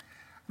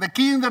The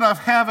kingdom of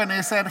heaven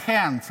is at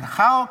hand.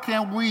 How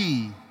can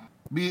we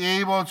be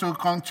able to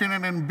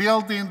continue in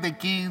building the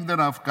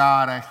kingdom of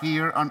God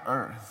here on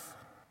earth?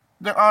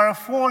 There are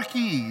 4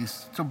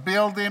 keys to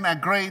building a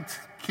great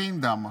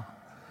kingdom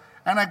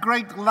and a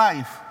great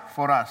life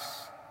for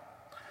us.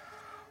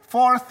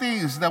 4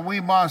 things that we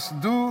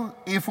must do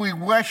if we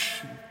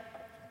wish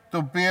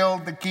to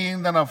build the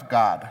kingdom of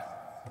God.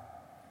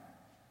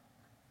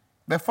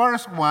 The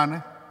first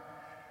one,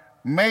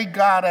 make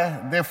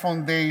God the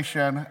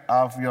foundation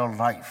of your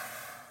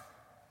life.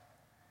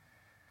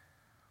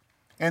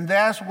 And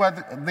that's what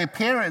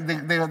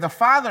the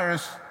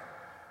fathers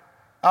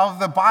of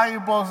the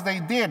Bibles,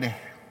 they did.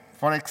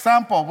 For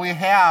example, we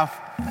have,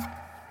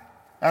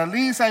 at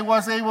least I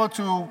was able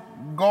to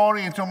go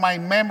into my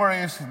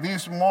memories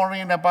this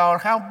morning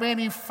about how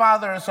many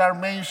fathers are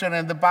mentioned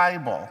in the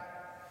Bible.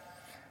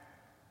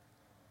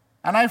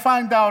 And I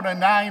find out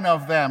 9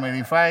 of them, and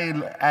if I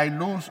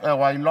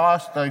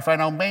lost, if I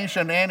don't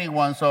mention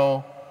anyone,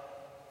 so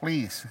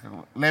please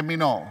let me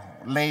know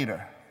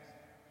later.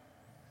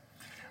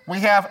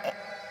 We have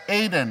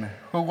Adam,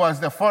 who was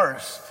the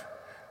first,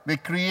 the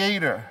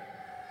creator.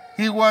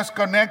 He was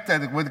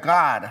connected with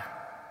God.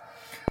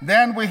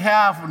 Then we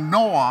have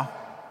Noah,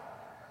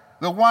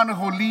 the one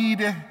who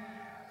led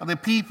the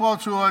people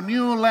to a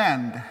new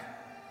land.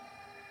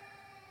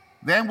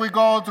 Then we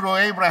go through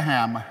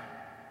Abraham,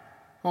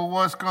 who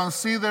was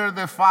considered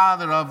the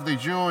father of the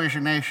Jewish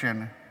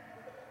nation.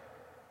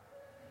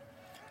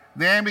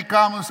 Then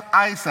becomes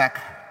Isaac.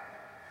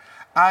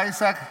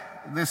 Isaac,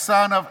 the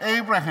son of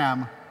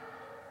Abraham,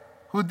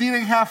 who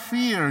didn't have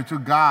fear to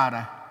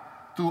God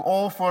to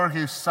offer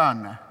his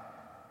son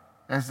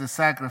as the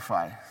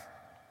sacrifice.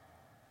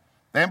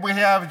 Then we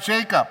have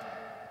Jacob.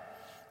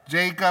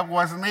 Jacob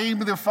was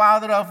named the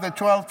father of the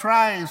 12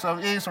 tribes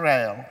of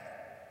Israel.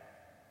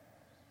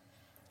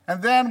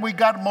 And then we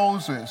got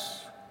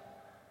Moses,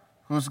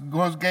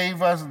 who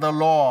gave us the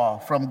law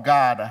from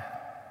God.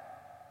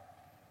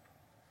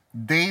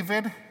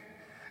 David,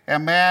 a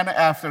man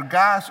after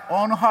God's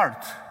own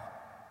heart.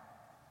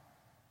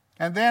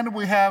 And then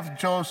we have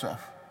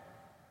Joseph,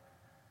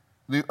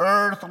 the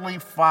earthly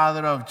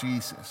father of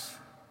Jesus.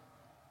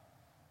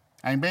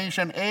 I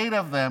mentioned 8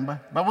 of them,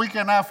 but we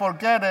cannot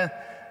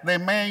forget the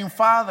main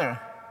father,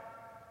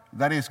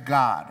 that is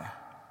God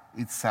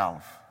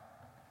itself.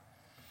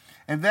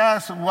 And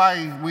that's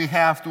why we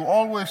have to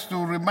always to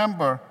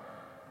remember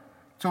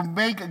to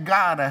make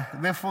God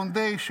the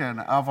foundation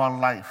of our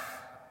life.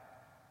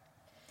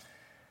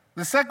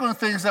 The second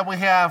thing that we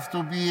have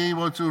to be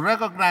able to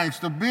recognize,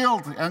 to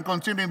build and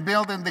continue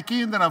building the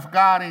kingdom of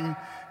God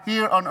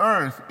here on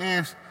earth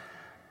is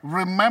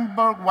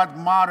remember what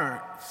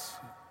matters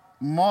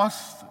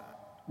most.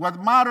 What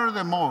matters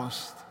the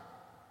most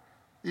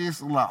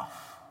is love.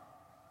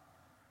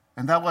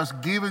 And that was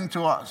given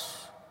to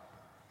us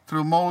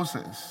through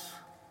Moses.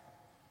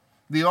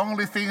 The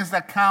only things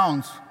that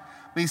count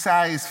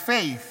besides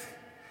faith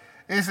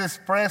is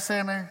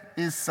expressing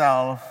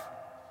itself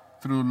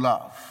through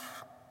love.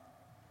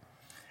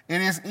 It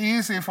is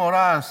easy for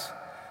us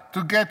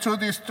to get too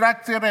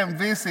distracted and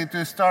busy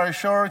to start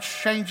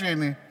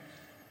shortchanging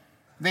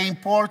the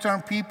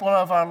important people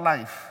of our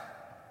life.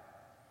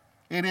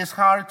 It is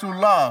hard to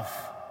love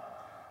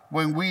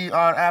when we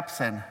are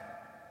absent.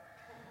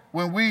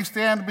 When we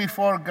stand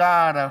before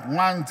God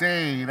one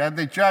day at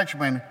the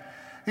judgment,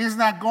 He's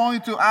not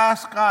going to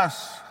ask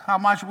us how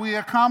much we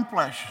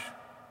accomplish,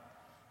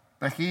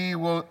 but He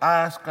will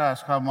ask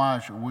us how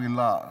much we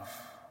love.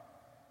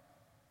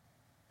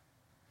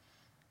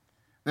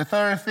 The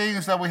third thing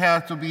is that we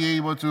have to be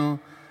able to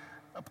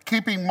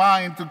keep in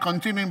mind to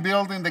continue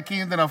building the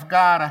kingdom of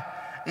God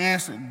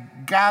is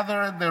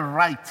gather the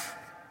right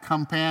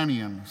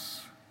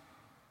companions.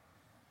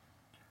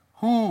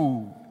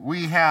 Who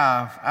we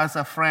have as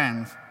a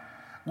friend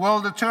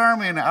will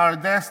determine our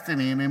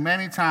destiny in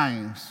many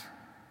times.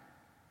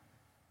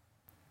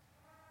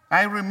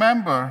 I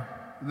remember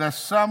that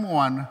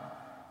someone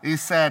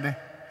said,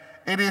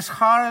 "It is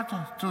hard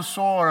to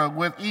soar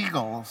with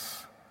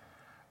eagles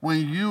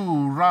when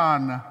you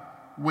run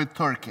with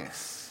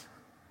turkeys."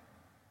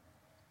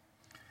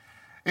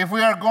 If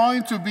we are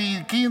going to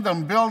be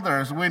kingdom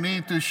builders, we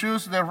need to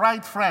choose the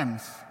right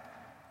friends.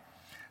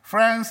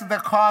 Friends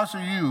that cause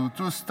you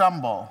to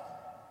stumble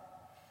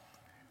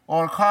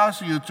or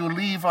cause you to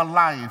live a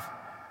life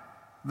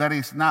that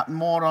is not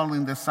moral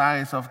in the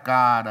sight of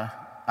God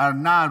are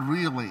not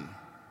really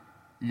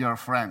your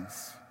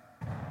friends.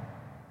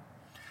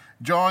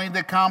 Join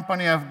the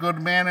company of good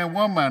men and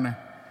women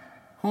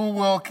who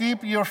will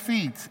keep your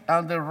feet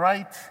on the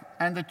right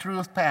and the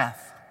truth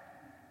path.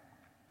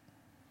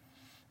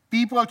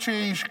 People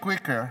change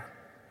quicker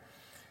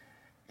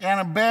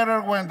and better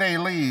when they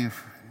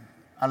live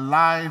a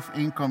life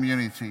in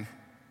community.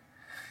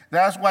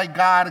 That's why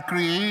God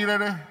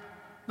created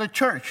the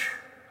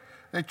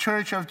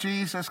church of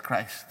Jesus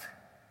Christ.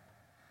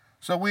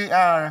 So we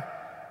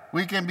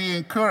can be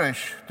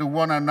encouraged to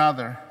one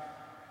another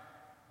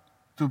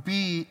to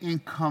be in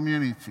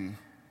community,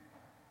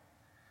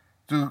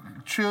 to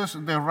choose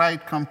the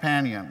right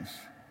companions,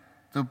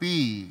 to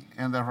be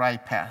in the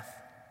right path.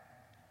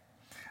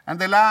 And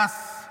the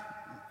last,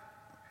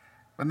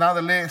 but not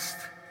the least,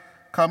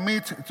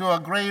 commit to a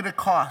greater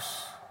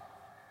cause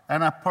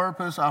and a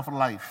purpose of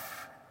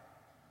life.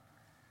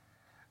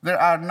 There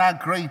are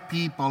not great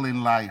people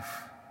in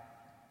life.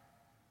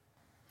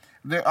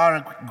 There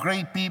are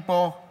great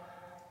people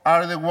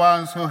are the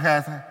ones who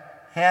have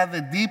had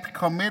a deep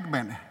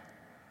commitment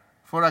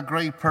for a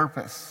great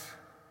purpose.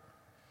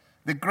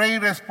 The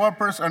greatest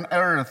purpose on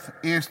earth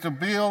is to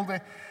build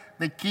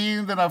the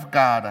kingdom of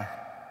God.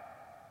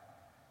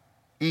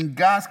 In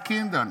God's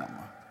kingdom,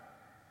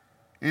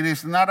 it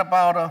is not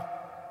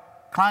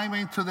about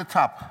climbing to the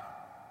top.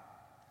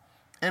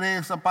 It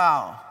is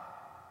about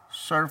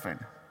serving.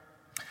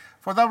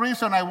 For that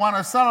reason, I want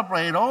to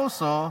celebrate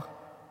also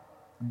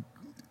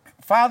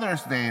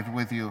Father's Day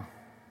with you.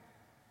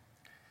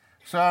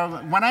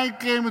 So when I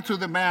came to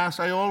the Mass,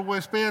 I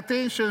always pay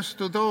attention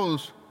to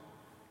those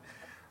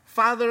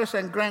fathers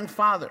and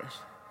grandfathers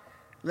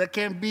that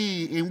can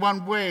be in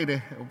one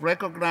way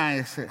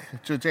recognized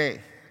today.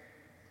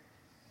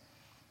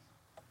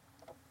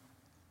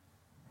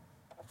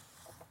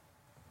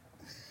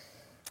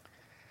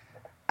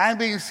 I've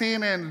been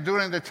seeing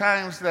during the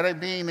times that I've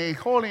been a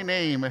holy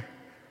name,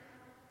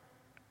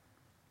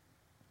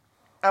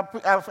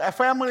 a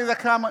family that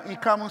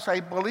comes,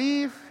 I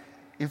believe,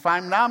 if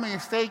I'm not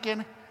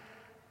mistaken,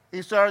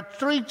 it's our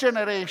 3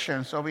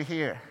 generations over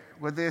here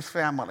with this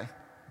family.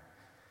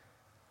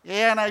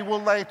 And I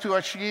would like to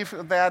achieve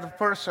that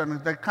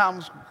person that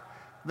comes,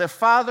 the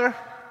father,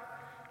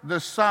 the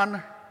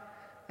son,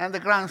 and the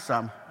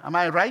grandson. Am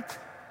I right?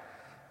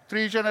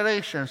 3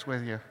 generations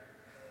with you.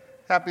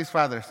 Happy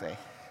Father's Day.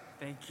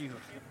 Thank you.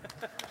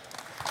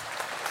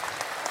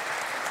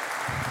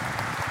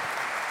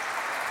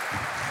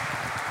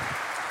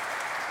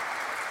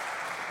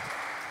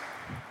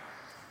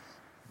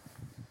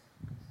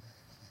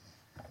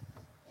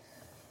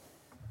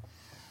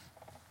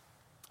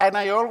 And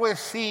I always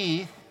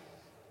see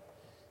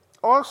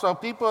also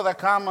people that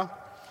come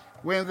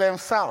with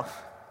themselves.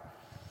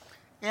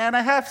 And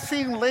I have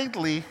seen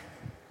lately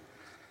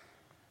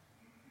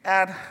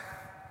at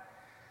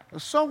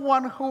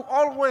someone who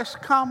always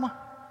come,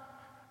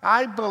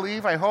 I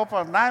believe, I hope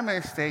I'm not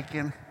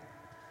mistaken,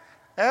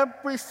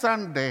 every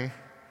Sunday,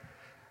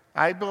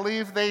 I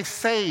believe they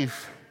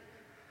save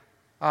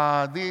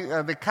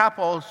the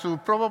couples to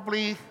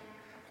probably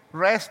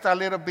rest a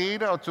little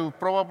bit, or to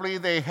probably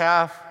they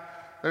have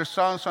their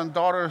sons and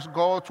daughters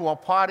go to a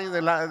party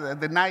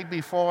the night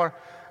before,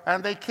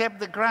 and they kept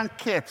the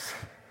grandkids.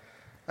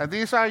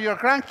 These are your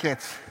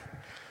grandkids.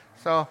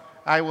 So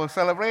I will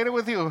celebrate it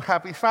with you.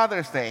 Happy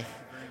Father's Day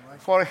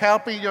for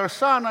helping your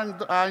son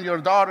and your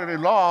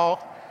daughter-in-law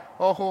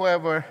or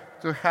whoever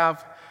to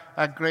have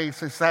a great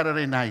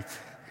Saturday night.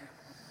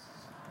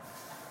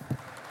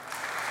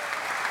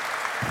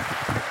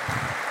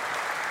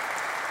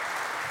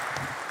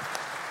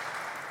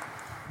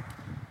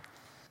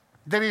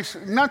 There is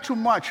not too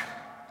much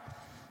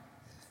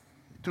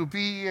to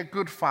be a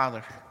good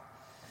father.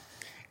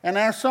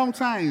 And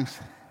sometimes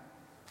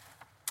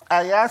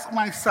I ask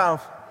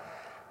myself,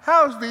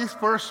 how this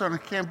person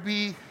can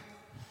be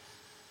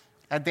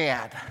a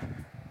dad?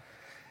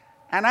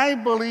 And I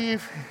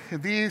believe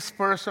this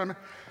person,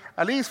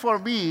 at least for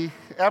me,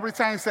 every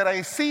time that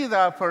I see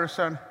that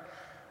person,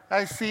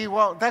 I see,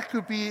 well, that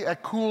could be a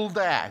cool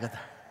dad.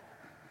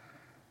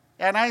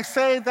 And I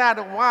say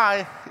that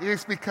why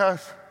is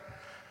because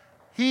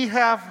he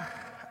have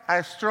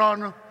a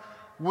strong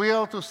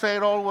will to say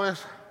it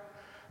always,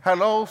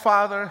 hello,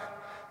 Father.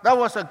 That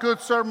was a good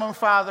sermon,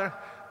 Father.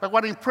 But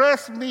what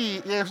impressed me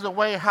is the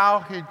way how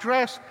he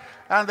dressed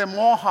and the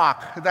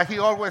mohawk that he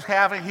always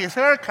have in his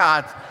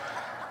haircut.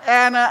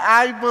 And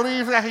I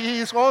believe that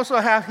he also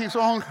has his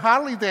own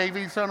Harley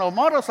Davidson or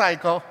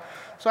motorcycle.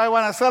 So I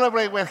want to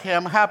celebrate with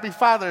him. Happy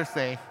Father's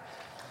Day.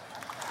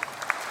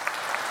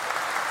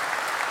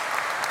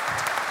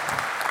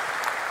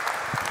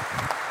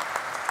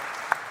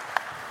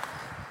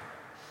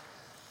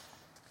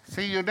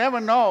 See, you never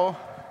know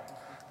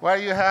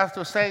what you have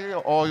to say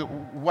or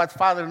what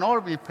Father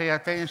Norby pay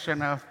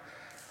attention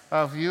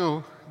of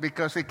you,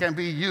 because it can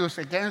be used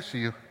against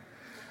you.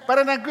 But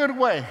in a good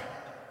way.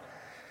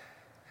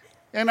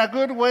 In a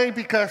good way,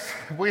 because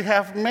we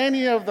have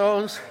many of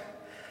those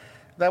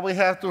that we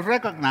have to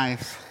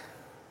recognize.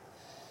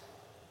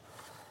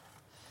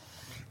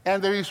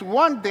 And there is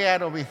one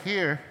dad over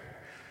here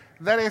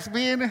that has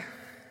been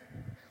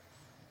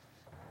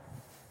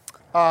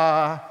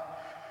a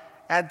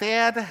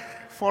dad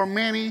for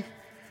many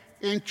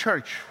in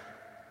church.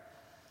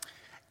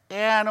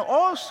 And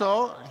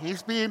also,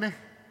 he's been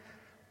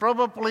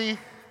probably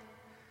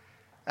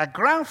a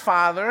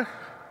grandfather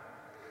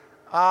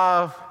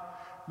of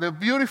the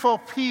beautiful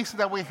piece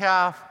that we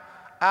have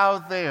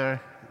out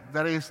there,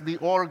 that is the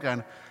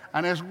organ,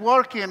 and is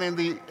working in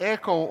the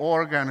echo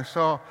organ.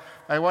 So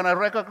I want to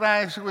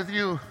recognize with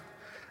you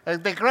as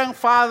the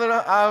grandfather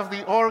of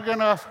the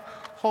organ of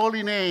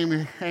Holy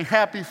Name, and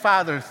Happy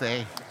Father's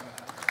Day.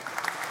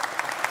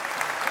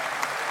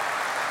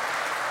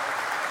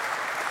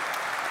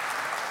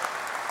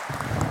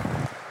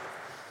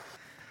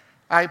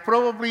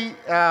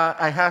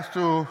 I have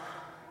to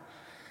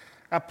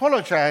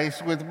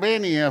apologize with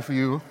many of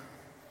you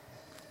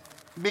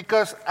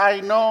because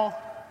I know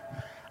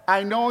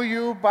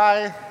you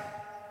by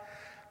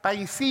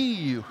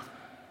seeing you,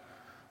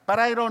 but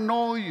I don't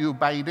know you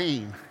by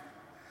name.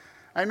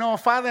 I know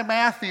Father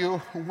Matthew,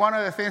 one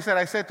of the things that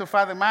I said to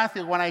Father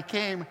Matthew when I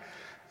came,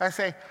 I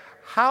say,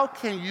 how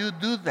can you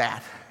do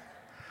that?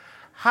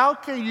 How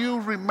can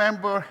you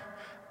remember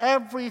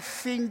every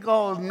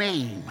single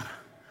name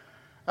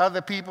of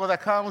the people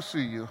that comes to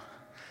you?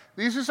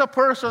 This is a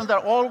person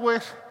that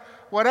always,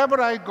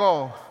 wherever I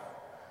go,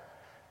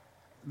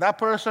 that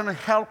person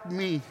helped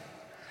me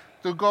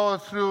to go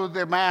through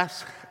the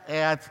Mass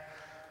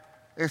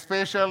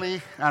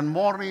especially on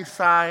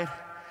Morningside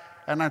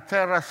and at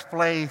Terrace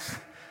Place.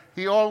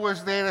 He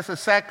always did as a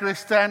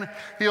sacristan.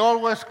 He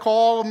always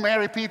called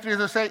Mary Petrie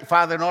to say,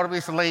 Father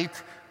Norby's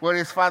late. Where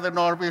is Father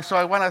Norby? So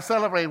I want to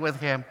celebrate with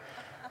him.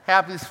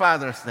 Happy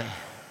Father's Day.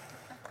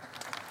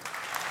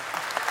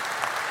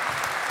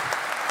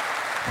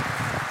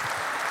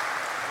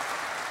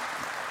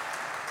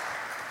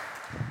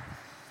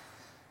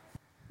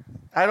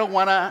 I don't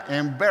want to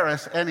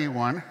embarrass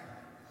anyone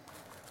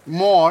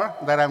more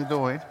than I'm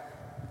doing,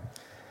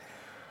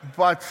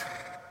 but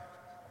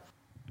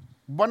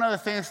one of the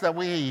things that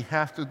we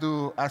have to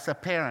do as a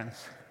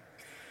parents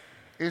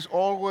is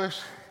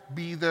always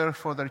be there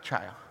for their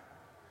child,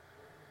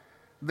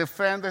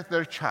 defend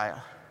their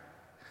child,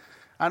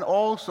 and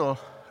also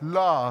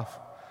love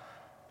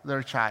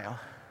their child.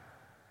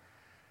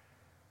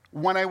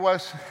 One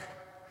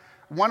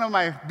of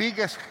my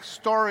biggest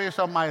stories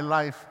of my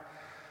life,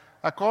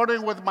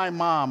 according with my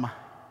mom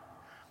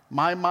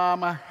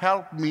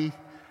helped me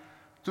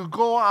to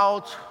go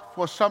out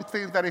for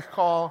something that is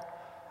called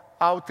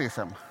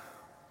autism.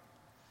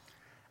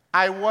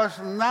 I was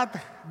not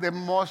the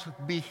most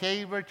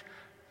behaved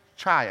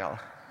child,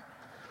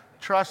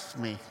 trust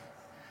me,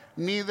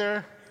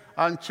 neither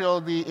until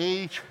the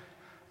age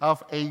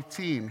of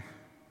 18.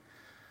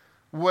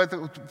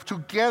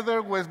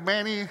 Together with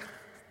many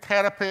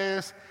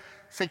therapists,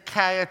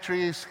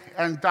 psychiatrists,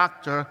 and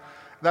doctors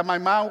that my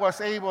mom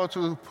was able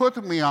to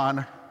put me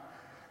on,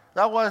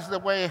 that was the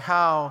way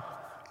how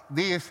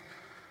this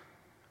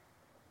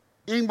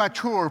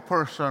immature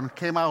person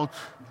came out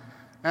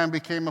and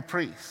became a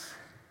priest.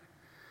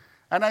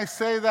 And I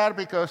say that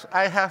because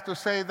I have to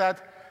say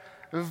that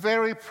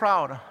very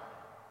proud.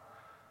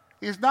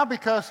 It's not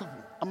because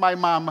of my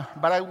mom,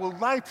 but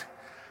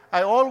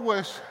I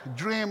always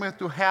dreamed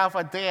to have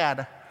a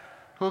dad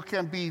who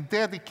can be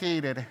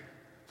dedicated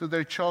to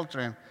their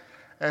children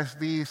as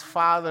this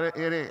father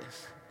it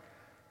is.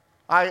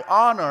 I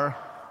honor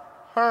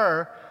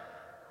her,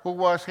 who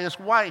was his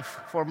wife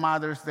for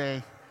Mother's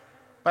Day,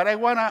 but I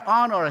want to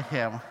honor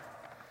him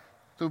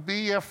to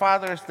be a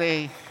Father's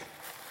Day.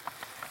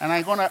 And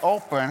I'm going to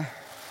open,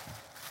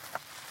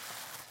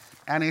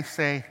 and it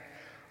say,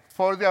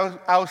 for the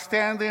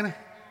outstanding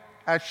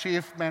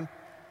achievement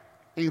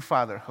in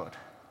fatherhood.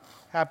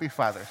 Happy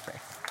Father's Day.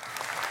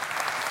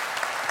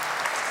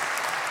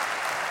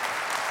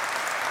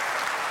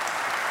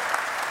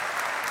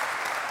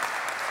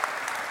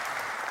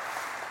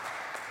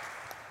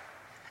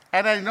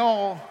 And I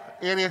know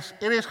it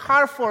is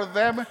hard for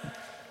them,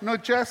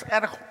 not just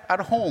at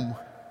home,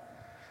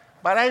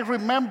 but I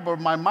remember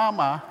my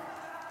mama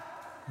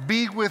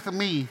be with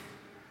me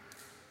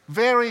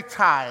very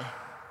tight,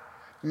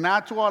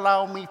 not to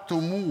allow me to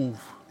move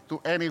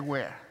to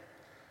anywhere,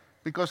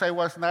 because I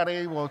was not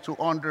able to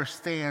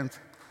understand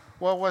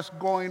what was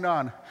going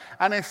on.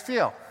 And I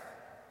still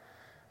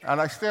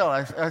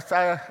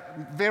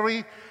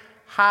very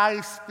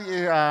high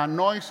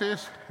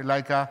noises,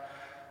 like a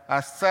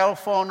cell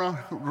phone,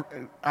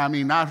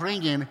 not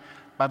ringing,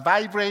 but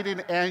vibrating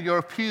in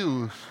your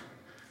pews.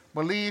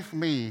 Believe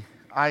me,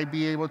 I'd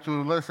be able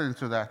to listen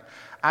to that.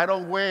 I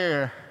don't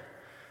wear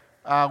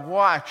a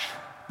watch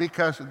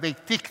because the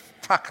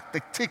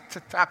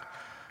tick-tock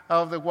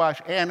of the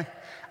watch. And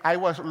I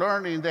was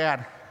learning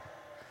that.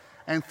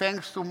 And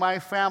thanks to my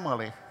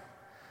family,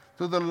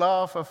 to the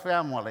love of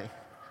family,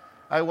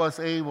 I was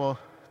able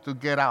to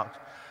get out.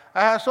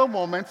 I had some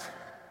moments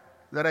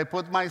that I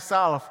put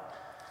myself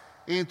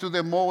into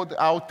the mode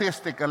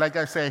autistic. Like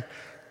I say,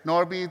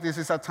 Norby, this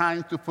is a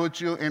time to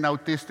put you in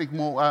autistic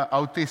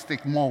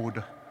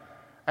mode.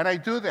 And I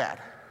do that.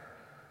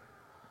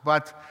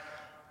 But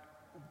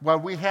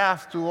what we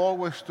have to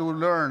always to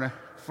learn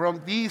from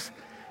these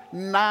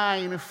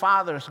 9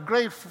 fathers,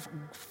 great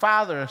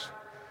fathers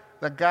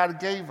that God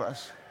gave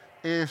us,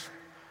 is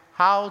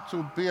how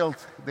to build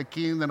the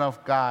kingdom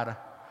of God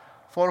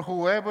for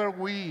whoever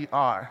we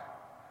are,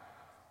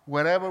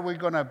 wherever we're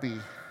going to be.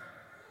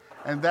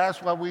 And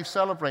that's what we're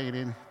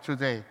celebrating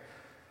today,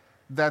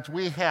 that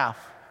we have,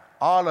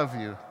 all of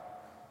you,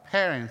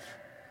 parents,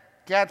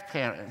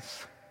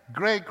 godparents,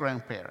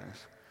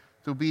 great-grandparents,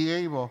 to be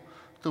able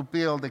to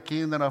build the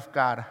kingdom of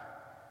God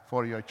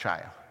for your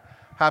child.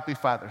 Happy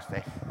Father's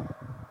Day.